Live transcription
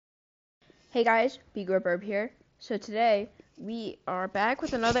Hey guys, Burb here. So today we are back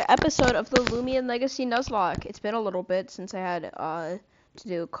with another episode of the Loomian Legacy Nuzlocke. It's been a little bit since I had to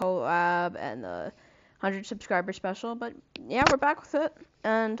do a collab and the 100 subscriber special, but yeah, we're back with it.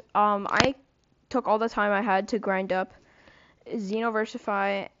 And I took all the time I had to grind up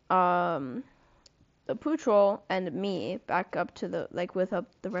Xenoversify, the Pootrol, and me back up to the with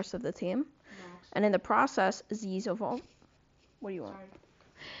the rest of the team. And in the process, Z's evolved. What do you want? Sorry.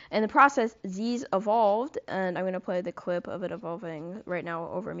 In the process, Z's evolved, and I'm going to play the clip of it evolving right now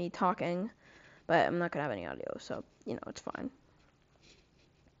over me talking, but I'm not going to have any audio, so, it's fine.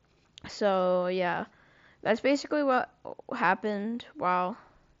 So, yeah, that's basically what happened while,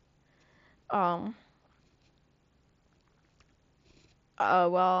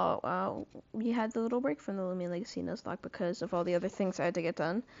 we had the little break from the Loomian Legacy Nuzlocke because of all the other things I had to get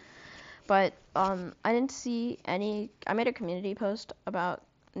done. But, I didn't see any. I made a community post about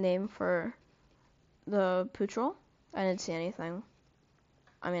name for the Pootrol. I didn't see anything.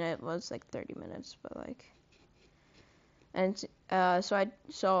 I mean, it was like 30 minutes, but like, and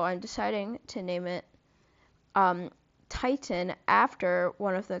so I'm deciding to name it Titan after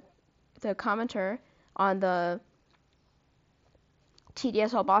one of the commenter on the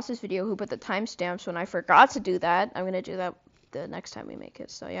TDS All Bosses video who put the timestamps when I forgot to do that. I'm gonna do that the next time we make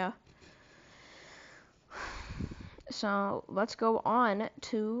it. So yeah. So let's go on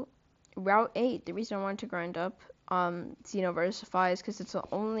to Route 8. The reason I wanted to grind up Xenoversify is because it's the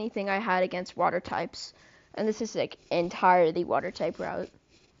only thing I had against water types. And this is like entirely water type route.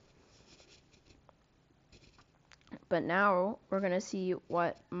 But now we're going to see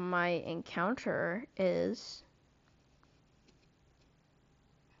what my encounter is.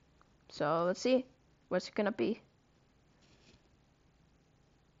 So let's see. What's it going to be?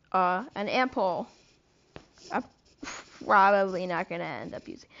 An ampoule. I'm probably not going to end up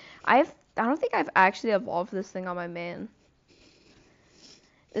using. I don't think I've actually evolved this thing on my main.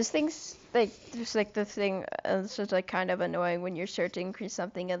 This thing's like just like the thing. It's just like kind of annoying when you're searching for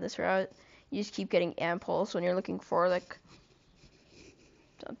something in this route. You just keep getting ampoules when you're looking for like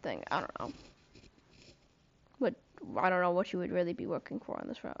something. I don't know. I don't know what you would really be looking for on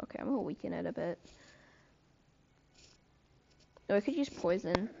this route. Okay, I'm gonna weaken it a bit. No, I could use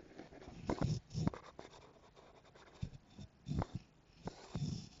poison.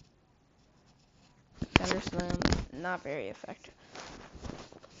 Thunderslam, not very effective.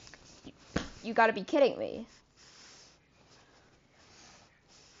 You gotta be kidding me.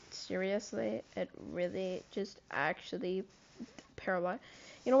 Seriously, it really just actually paralyzed.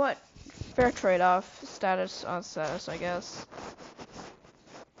 You know what? Fair trade-off. Status on status, I guess.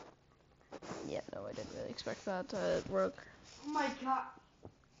 Yeah, no, I didn't really expect that to work. Oh my god.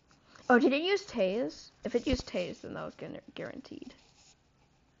 Oh, did it use Tase? If it used Tase, then that was guaranteed.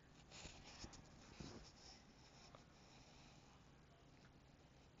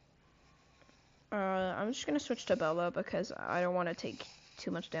 I'm just gonna switch to Bella because I don't want to take too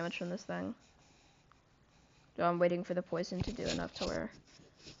much damage from this thing. So I'm waiting for the poison to do enough to where,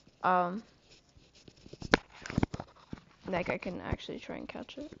 like I can actually try and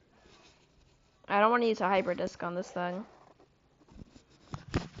catch it. I don't want to use a hyper disc on this thing.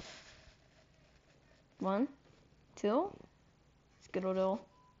 1, 2, skiddle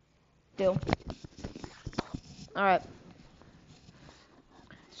do. Alright.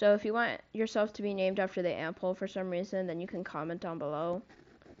 So if you want yourself to be named after the ampoule for some reason, then you can comment down below.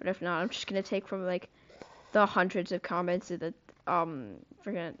 But if not, I'm just gonna take from like the hundreds of comments of the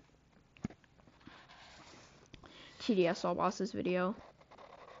freaking TDS All Bosses video.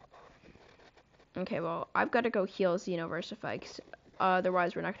 Okay, well, I've got to go heal Xenoversify, because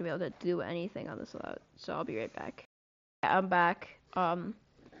otherwise we're not gonna be able to do anything on this route. So I'll be right back. Yeah, I'm back.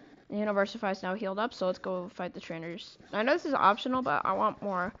 Xenoversify is now healed up, so let's go fight the trainers. I know this is optional, but I want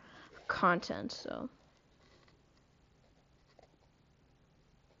more content, so.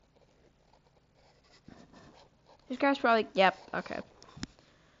 These guys probably, yep, okay.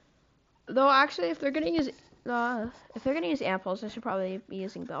 Though actually, if they're gonna use ampoules, they should probably be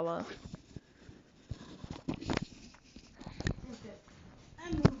using Bella. Okay.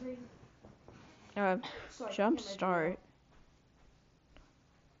 I'm moving. Jump start.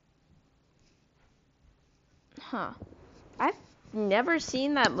 Huh. I've never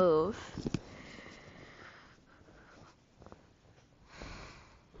seen that move.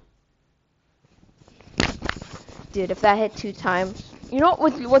 Dude, if that hit 2 times. You know,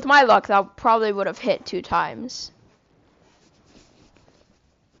 with my luck, that probably would have hit 2 times.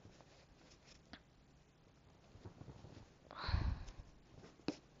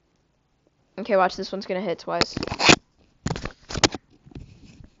 Okay, watch, this one's gonna hit twice.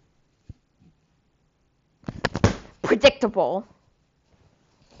 predictable.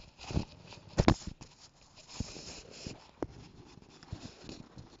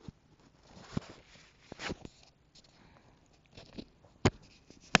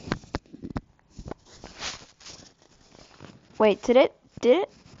 Wait,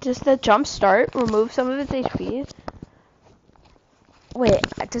 does the jump start remove some of its HP? Wait,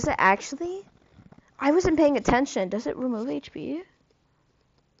 does it actually? I wasn't paying attention. Does it remove HP?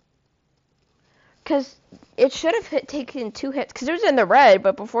 Because it should have taken 2 hits, because it was in the red,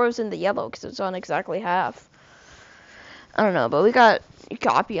 but before it was in the yellow, because it was on exactly half. I don't know, but we got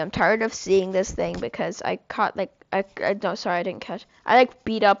Goppy. I'm tired of seeing this thing, because I caught, like, no, sorry, I didn't catch. I, like,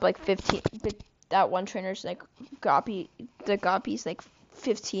 beat up, like, 15, that one trainer's, like, the Goppy's, like,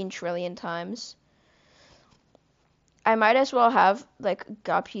 15 trillion times. I might as well have, like,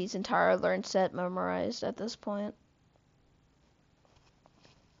 Goppy's entire learn set memorized at this point.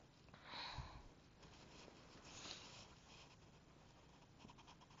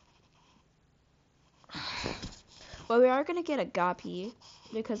 Well, we are gonna get a Goppy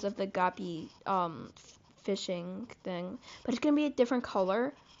because of the Goppy fishing thing, but it's gonna be a different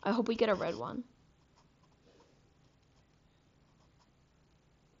color. I hope we get a red one.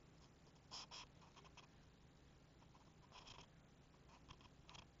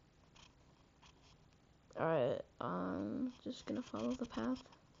 Alright, just gonna follow the path.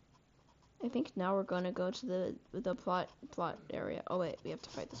 I think now we're gonna go to the plot area. Oh wait, we have to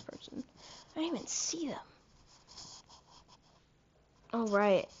fight this person. I didn't even see them. Oh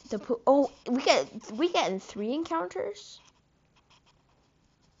right, we get 3 encounters.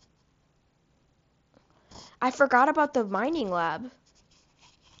 I forgot about the mining lab.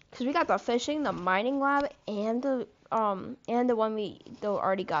 Cause we got the fishing, the mining lab, and the one we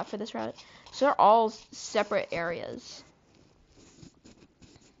already got for this route. So they're all separate areas.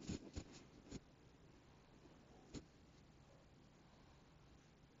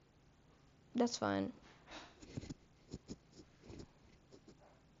 That's fine.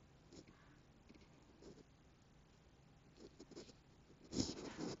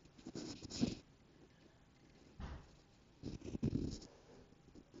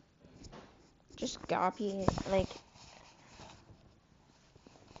 Just Goppy, like,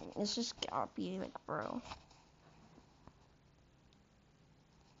 it's just Goppy, like, bro.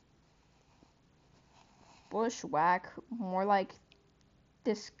 Bush whack, more like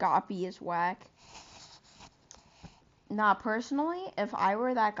this Goppy is whack. Nah, personally, if I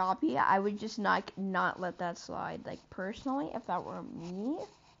were that Goppy, I would just not let that slide. Like, personally, if that were me,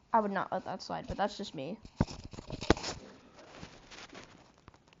 I would not let that slide, but that's just me.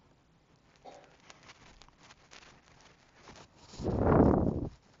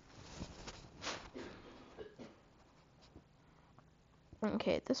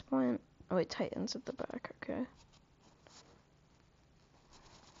 Okay, at this point, oh wait, Titan's at the back, okay.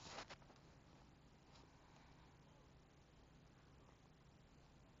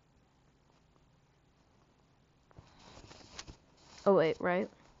 Oh wait, right?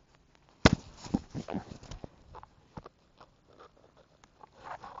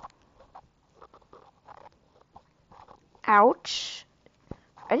 Ouch.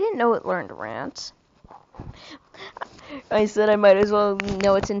 I didn't know it learned rant. I said I might as well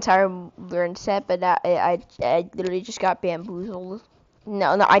know its entire learn set, but I literally just got bamboozled.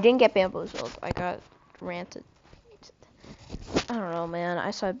 No, I didn't get bamboozled. I got ranted. I don't know, man.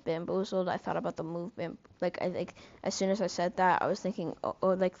 I saw bamboozled. I thought about the move like as soon as I said that, I was thinking,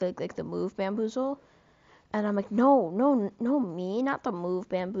 like the move bamboozle, and I'm like, no, me, not the move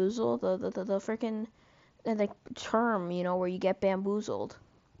bamboozle, the freaking like term, you know, where you get bamboozled.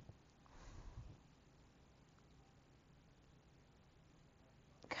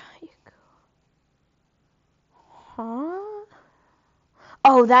 Huh?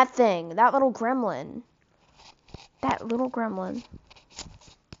 Oh, that thing. That little gremlin. That little gremlin.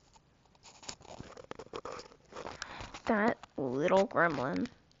 That little gremlin.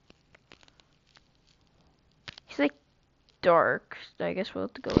 He's like dark. So I guess we'll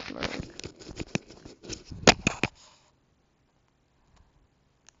have to go with Merc.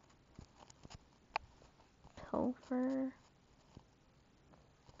 Pilfer.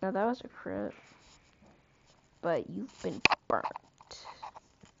 No, that was a crit. But you've been burnt.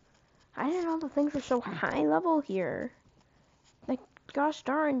 I didn't know the things were so high level here. Like, gosh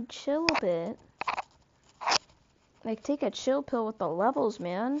darn, chill a bit. Like, take a chill pill with the levels,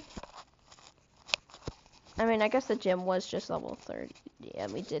 man. I mean, I guess the gym was just level 30. Yeah,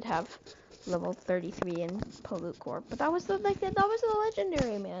 we did have level 33 in Pollute Corp, but that was the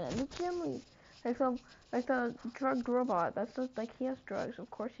legendary, man. And the gym, like the drugged robot. That's the, like, he has drugs. Of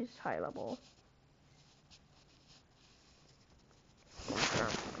course, he's high level.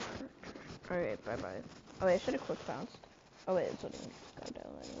 Alright, bye-bye. Oh wait, I should have quick bounced. Oh wait, it's letting me just go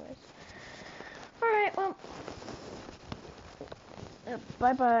down anyways. Alright, well.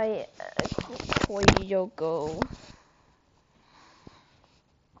 Bye-bye, Koyoko.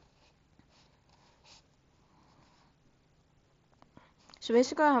 So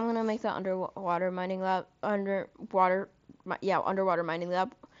basically, I'm gonna make the underwater mining lab, underwater mining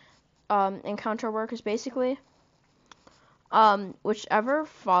lab, encounter work is basically, whichever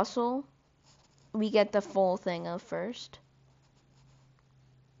fossil we get the full thing of first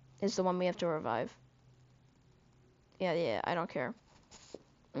is the one we have to revive. Yeah, I don't care.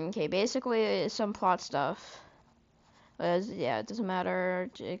 Okay, basically, some plot stuff. Yeah, it doesn't matter.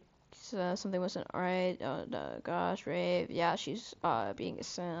 Something wasn't right. Oh, gosh, Rave. Yeah, she's being a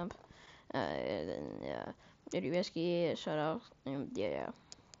simp. Yeah, dirty whiskey. Shut up. Yeah.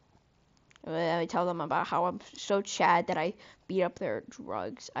 I tell them about how I'm so Chad that I beat up their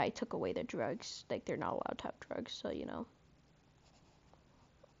drugs. I took away their drugs. Like, they're not allowed to have drugs, so, you know.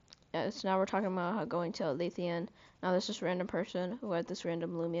 Yeah, so now we're talking about how going to Lithian. Now there's this random person who had this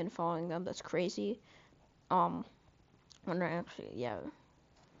random Loomian following them. That's crazy. Wonder actually, yeah.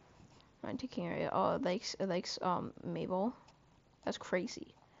 Mind taking area. Oh, it likes, Mabel. That's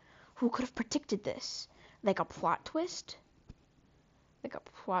crazy. Who could have predicted this? Like a plot twist? Like a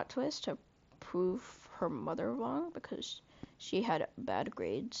plot twist to prove her mother wrong because she had bad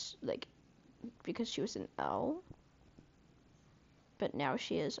grades, like, because she was an L. But now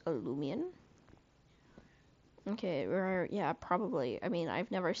she is a Loomian. Okay, yeah, probably. I mean,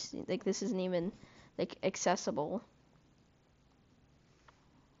 I've never seen, like, this isn't even, like, accessible.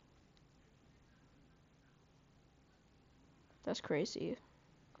 That's crazy.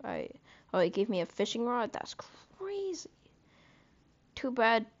 Oh, he gave me a fishing rod? That's crazy. Too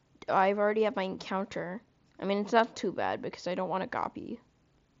bad I've already had my encounter. I mean, it's not too bad because I don't want a copy.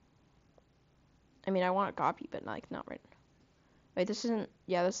 I mean, I want a copy, but like, not right now. Wait, this isn't,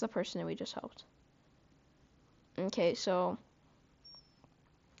 yeah, this is the person that we just helped. Okay, so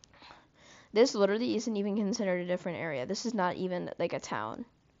this literally isn't even considered a different area. This is not even like a town.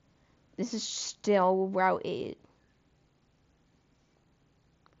 This is still Route 8.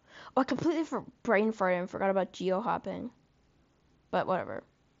 Oh, I completely brain farted and forgot about geo-hopping. But whatever.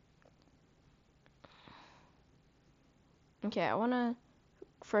 Okay, I wanna,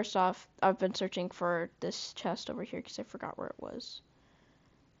 first off, I've been searching for this chest over here because I forgot where it was.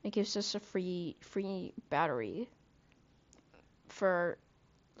 It gives us a free battery for,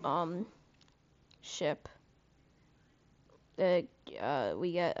 ship.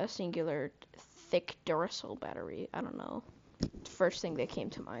 We get a singular thick Duracell battery. I don't know. First thing that came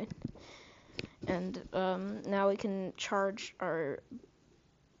to mind. And now we can charge our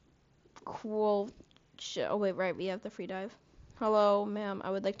cool oh wait, right, we have the free dive. Hello, ma'am, I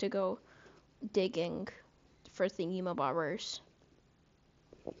would like to go digging for thingy-mabobbers.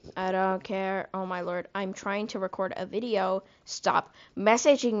 I don't care. Oh my lord, I'm trying to record a video. Stop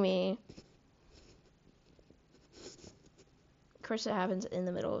messaging me. Of course it happens in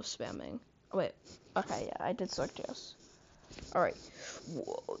the middle of spamming. Oh, wait. Okay, yeah, I did select yes. Alright.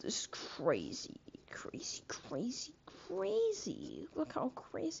 Whoa, this is crazy. Crazy. Look how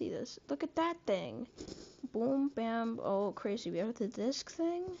crazy this. Look at that thing. Boom, bam. Oh, crazy. We have the disc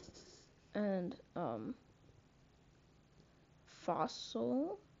thing. And,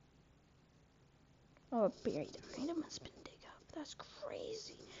 fossil. Oh, a buried item has been dug up. That's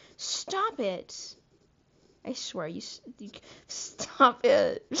crazy. Stop it. I swear, you stop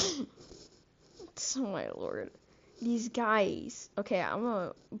it. Oh my lord. These guys. Okay, I'm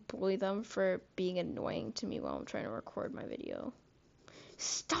gonna bully them for being annoying to me while I'm trying to record my video.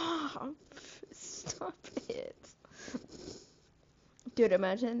 Stop it. Dude,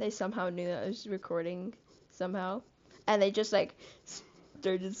 imagine they somehow knew that I was recording somehow. And they just like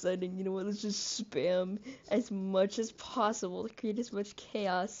started deciding, you know what, let's just spam as much as possible to create as much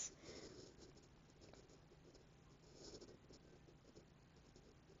chaos.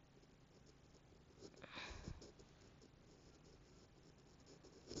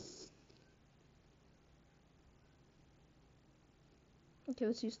 Okay,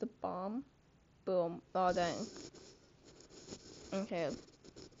 let's use the bomb. Boom. Oh, dang. Okay.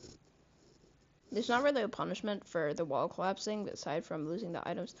 There's not really a punishment for the wall collapsing, aside from losing the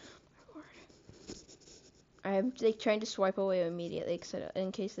items. I'm like trying to swipe away immediately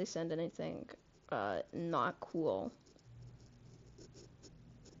in case they send anything not cool.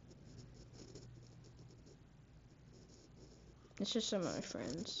 It's just some of my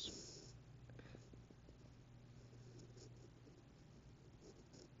friends.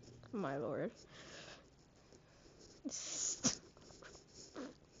 My lord.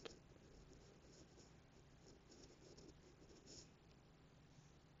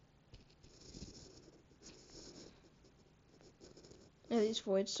 Yeah, these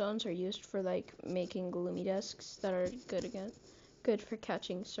void stones are used for like making gloomy discs that are good for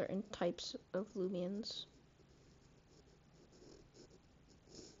catching certain types of Loomians.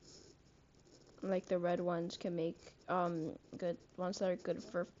 Like the red ones can make good ones that are good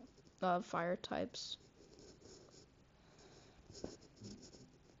for fire types.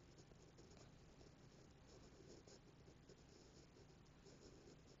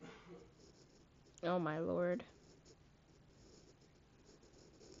 Oh my lord.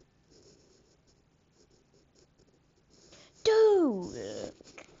 Dude!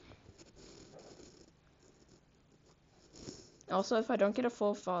 Also, if I don't get a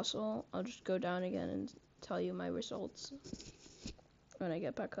full fossil, I'll just go down again and tell you my results when I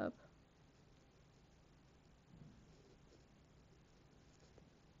get back up.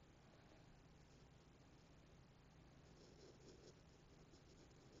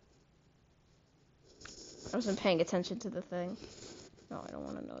 I wasn't paying attention to the thing. No, I don't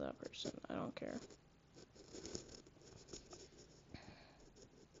want to know that person. I don't care.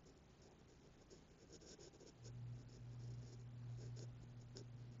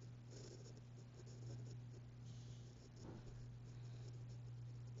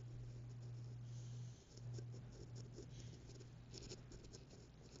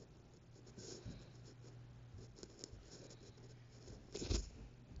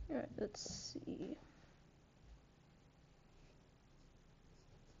 Alright, let's see.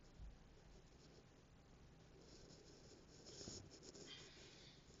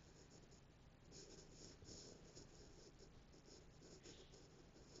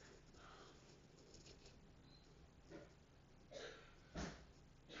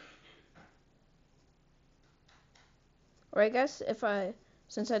 Or I guess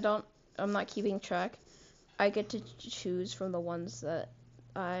since I'm not keeping track, I get to choose from the ones that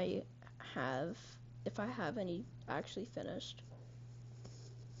I have, if I have any actually finished.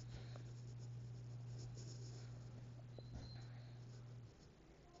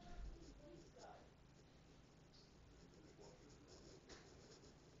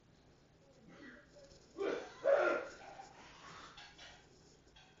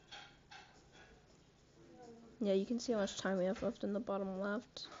 Yeah, you can see how much time we have left in the bottom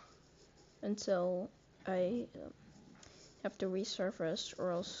left until I have to resurface, or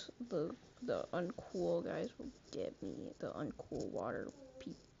else the uncool guys will get me. The uncool water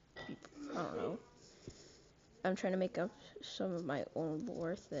people. I don't know. I'm trying to make up some of my own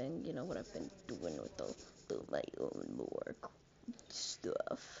lore thing. You know what I've been doing with my own lore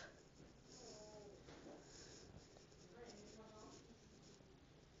stuff.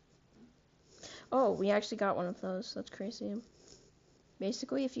 Oh, we actually got one of those. That's crazy.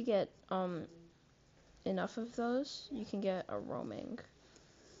 Basically, if you get enough of those, you can get a roaming.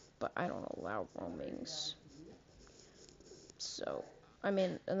 But I don't allow roamings. So, I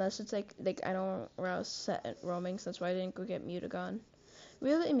mean, unless it's like I don't allow set roamings. That's why I didn't go get Mutagon.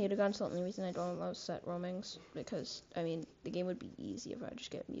 Really, Mutagon's the only reason I don't allow set roamings, because I mean, the game would be easy if I just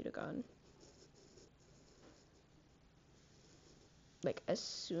get Mutagon. Like, as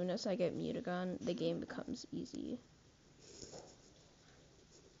soon as I get Mutagon, the game becomes easy.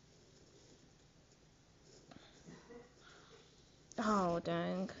 Oh,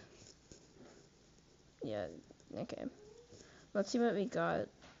 dang. Yeah, okay. Let's see what we got.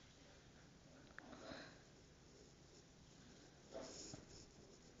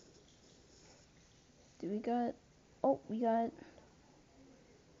 We got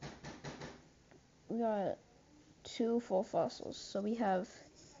two full fossils. So we have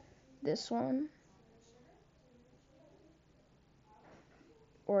this one,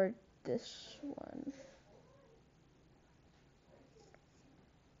 or this one.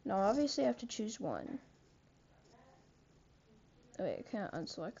 No, obviously I have to choose one. Oh, wait, I can't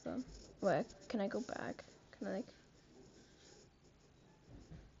unselect them. Wait, can I go back? Can I, like...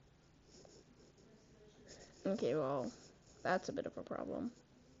 Okay, well, that's a bit of a problem.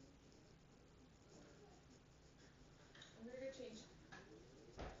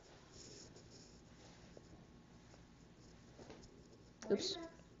 Oops.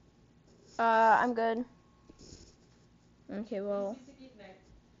 I'm good. Okay, well...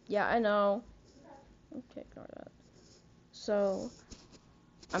 Yeah, I know. Okay, ignore that. So,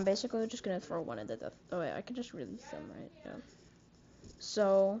 I'm basically just gonna throw one into the... Oh, wait, I can just release them, right? Yeah.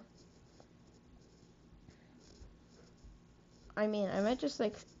 So... I mean, I might just,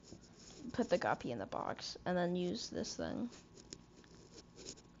 like, put the guppy in the box and then use this thing.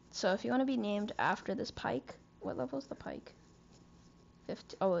 So if you want to be named after this pike, what level is the pike?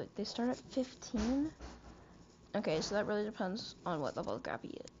 15. Oh, they start at 15? Okay, so that really depends on what level the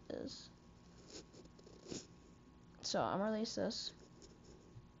guppy is. So I'm gonna release this.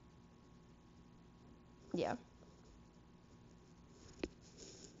 Yeah.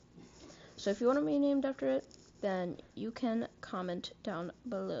 So if you want to be named after it, then you can comment down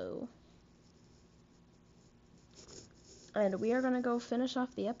below. And we are going to go finish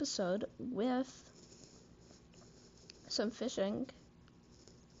off the episode with some fishing.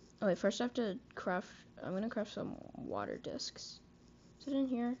 Oh wait, first I have to craft, I'm going to craft some water discs. Is it in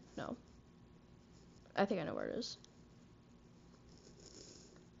here? No. I think I know where it is.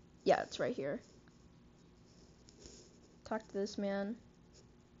 Yeah, it's right here. Talk to this man.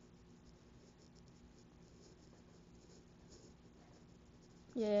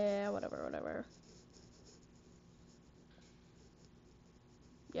 Yeah, whatever.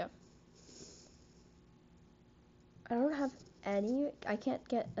 Yeah. I don't have any, I can't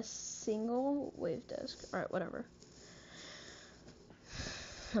get a single wave disc. Alright, whatever.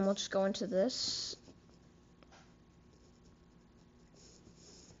 And we'll just go into this.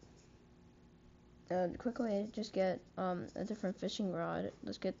 And quickly just get a different fishing rod.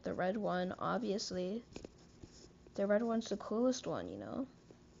 Let's get the red one, obviously. The red one's the coolest one, you know?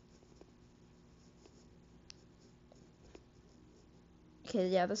 Okay,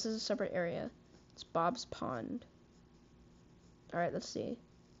 yeah, this is a separate area. It's Bob's Pond. Alright, let's see.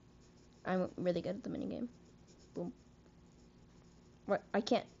 I'm really good at the minigame. Boom. What? I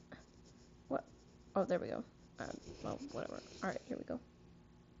can't. What? Oh, there we go. Well, whatever. Alright, here we go.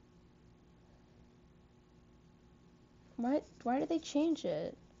 Why did they change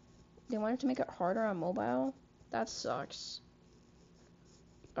it? They wanted to make it harder on mobile? That sucks.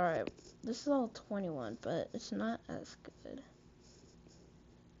 Alright, this is level 21, but it's not as good.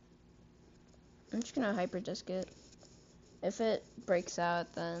 I'm just gonna hyper disc it. If it breaks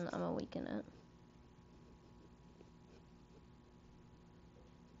out, then I'm gonna weaken it.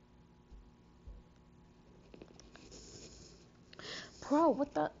 Bro,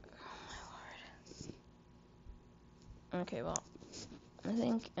 what the? Oh my lord. Okay, well, I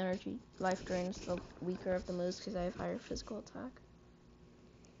think energy life drains the weaker of the moves because I have higher physical attack.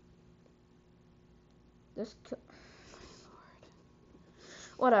 This. Oh my lord.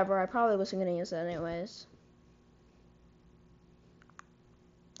 Whatever. I probably wasn't gonna use it anyways.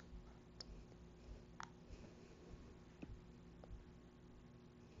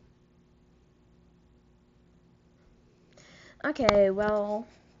 Okay, well,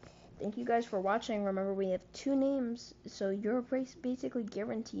 thank you guys for watching. Remember, we have 2 names, so you're basically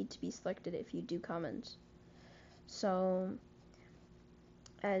guaranteed to be selected if you do comment. So,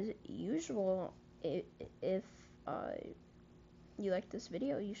 as usual, if you like this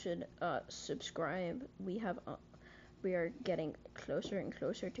video, you should subscribe. We are getting closer and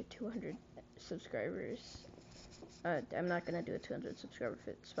closer to 200 subscribers. I'm not gonna do a 200 subscriber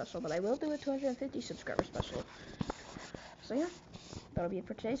special, but I will do a 250 subscriber special. So yeah, that'll be it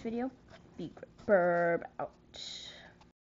for today's video. Be Burb out.